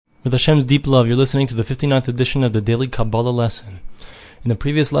With Hashem's deep love, you're listening to the 59th edition of the Daily Kabbalah Lesson. In the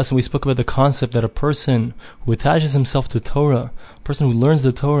previous lesson, we spoke about the concept that a person who attaches himself to Torah, a person who learns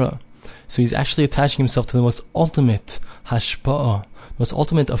the Torah, so he's actually attaching himself to the most ultimate hashpa'ah, most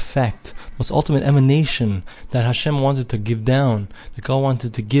ultimate effect, most ultimate emanation that Hashem wanted to give down, that God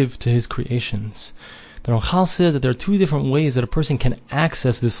wanted to give to His creations. The Ramchal says that there are two different ways that a person can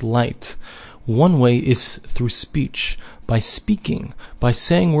access this light. One way is through speech, by speaking, by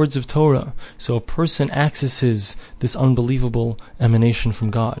saying words of Torah. So a person accesses this unbelievable emanation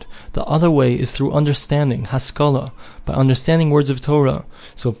from God. The other way is through understanding, haskalah, by understanding words of Torah.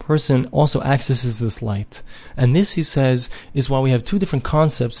 So a person also accesses this light. And this, he says, is why we have two different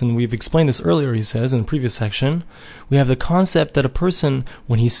concepts, and we've explained this earlier, he says, in the previous section. We have the concept that a person,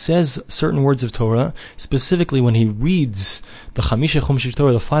 when he says certain words of Torah, specifically when he reads the Chamisha Chumshei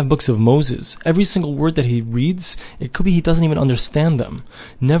Torah, the 5 books of Moses, every single word that he reads, it could be he doesn't even understand them.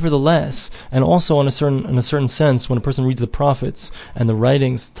 Nevertheless, and also in a certain sense, when a person reads the prophets and the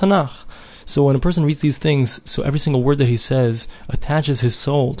writings, Tanakh, so when a person reads these things, so every single word that he says attaches his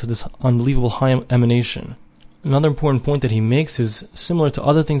soul to this unbelievable high emanation. Another important point that he makes is similar to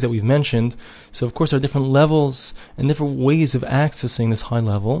other things that we've mentioned. So of course there are different levels and different ways of accessing this high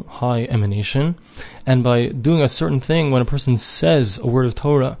level, high emanation. And by doing a certain thing, when a person says a word of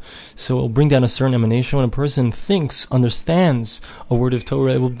Torah, so it will bring down a certain emanation. When a person thinks, understands a word of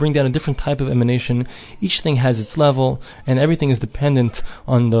Torah, it will bring down a different type of emanation. Each thing has its level, and everything is dependent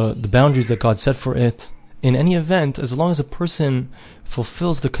on the boundaries that God set for it. In any event, as long as a person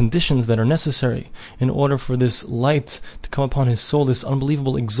fulfills the conditions that are necessary in order for this light to come upon his soul, this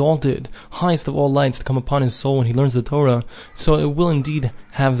unbelievable, exalted, highest of all lights to come upon his soul when he learns the Torah, so it will indeed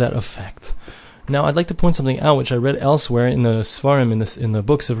have that effect. Now, I'd like to point something out which I read elsewhere in the Svarim, in the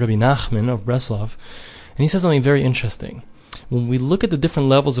books of Rabbi Nachman of Breslov, and he says something very interesting. When we look at the different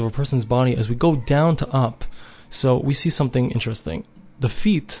levels of a person's body, as we go down to up, so we see something interesting. The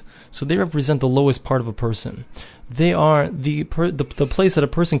feet, so they represent the lowest part of a person. They are the place that a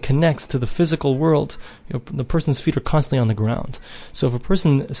person connects to the physical world. The person's feet are constantly on the ground. So if a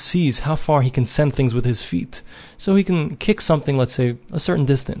person sees how far he can send things with his feet, so he can kick something, let's say, a certain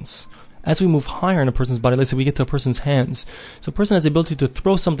distance. As we move higher in a person's body, let's say we get to a person's hands, so a person has the ability to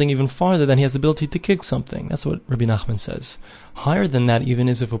throw something even farther than he has the ability to kick something. That's what Rabbi Nachman says. Higher than that even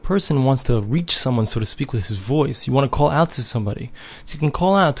is if a person wants to reach someone, so to speak, with his voice. You want to call out to somebody. So you can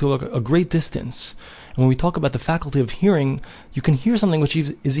call out to a great distance. And when we talk about the faculty of hearing, you can hear something which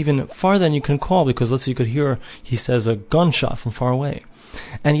is even farther than you can call, because let's say you could hear, he says, a gunshot from far away.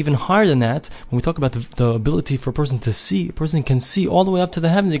 And even higher than that, when we talk about the ability for a person to see, a person can see all the way up to the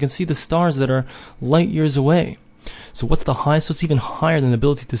heavens. You can see the stars that are light years away. So what's the highest? So it's even higher than the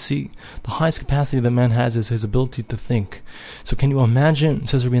ability to see. The highest capacity that man has is his ability to think. So can you imagine,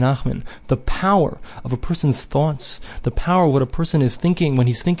 says Rabbi Nachman, the power of a person's thoughts, the power of what a person is thinking when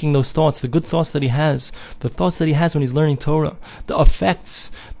he's thinking those thoughts, the good thoughts that he has, the thoughts that he has when he's learning Torah, the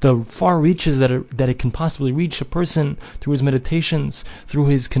effects, the far reaches that it can possibly reach a person through his meditations, through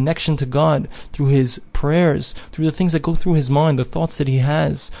his connection to God, through his prayers, through the things that go through his mind, the thoughts that he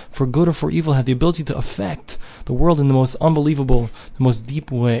has, for good or for evil, have the ability to affect the world in the most unbelievable, the most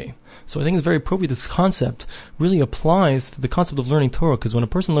deep way. So I think it's very appropriate. This concept really applies to the concept of learning Torah, because when a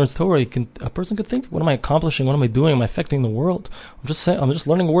person learns Torah, a person could think, what am I accomplishing? What am I doing? Am I affecting the world? I'm just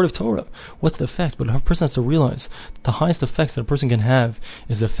learning a word of Torah. What's the effect? But a person has to realize that the highest effects that a person can have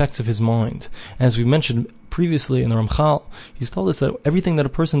is the effects of his mind. And as we mentioned previously in the Ramchal, he's told us that everything that a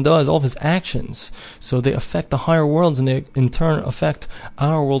person does, all of his actions, so they affect the higher worlds, and they in turn affect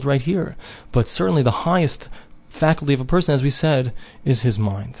our world right here. But certainly the highest faculty of a person, as we said, is his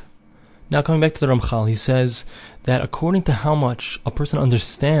mind. Now coming back to the Ramchal, he says that according to how much a person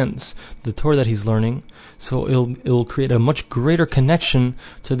understands the Torah that he's learning, so it'll create a much greater connection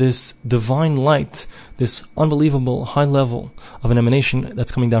to this divine light, this unbelievable high level of an emanation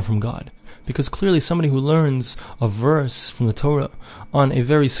that's coming down from God. Because clearly somebody who learns a verse from the Torah on a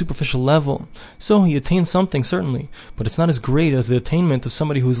very superficial level, so he attains something, certainly, but it's not as great as the attainment of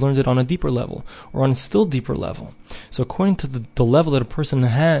somebody who's learned it on a deeper level, or on a still deeper level. So according to the level that a person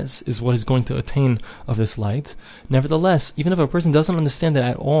has, is what is going to attain of this light. Nevertheless, even if a person doesn't understand it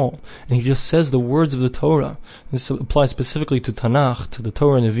at all, and he just says the words of the Torah, this applies specifically to Tanakh, to the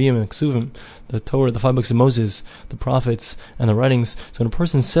Torah, Nevi'im, and Ksuvim, the Torah, the 5 books of Moses, the prophets, and the writings. So when a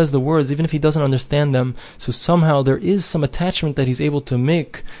person says the words, even if he doesn't understand them, so somehow there is some attachment that he's able able to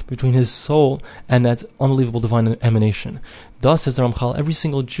make between his soul and that unbelievable divine emanation. Thus, says the Ramchal, every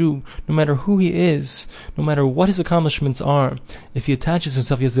single Jew, no matter who he is, no matter what his accomplishments are, if he attaches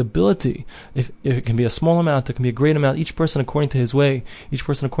himself, he has the ability, if it can be a small amount, it can be a great amount, each person according to his way, each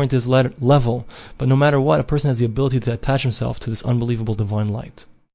person according to his level, but no matter what, a person has the ability to attach himself to this unbelievable divine light.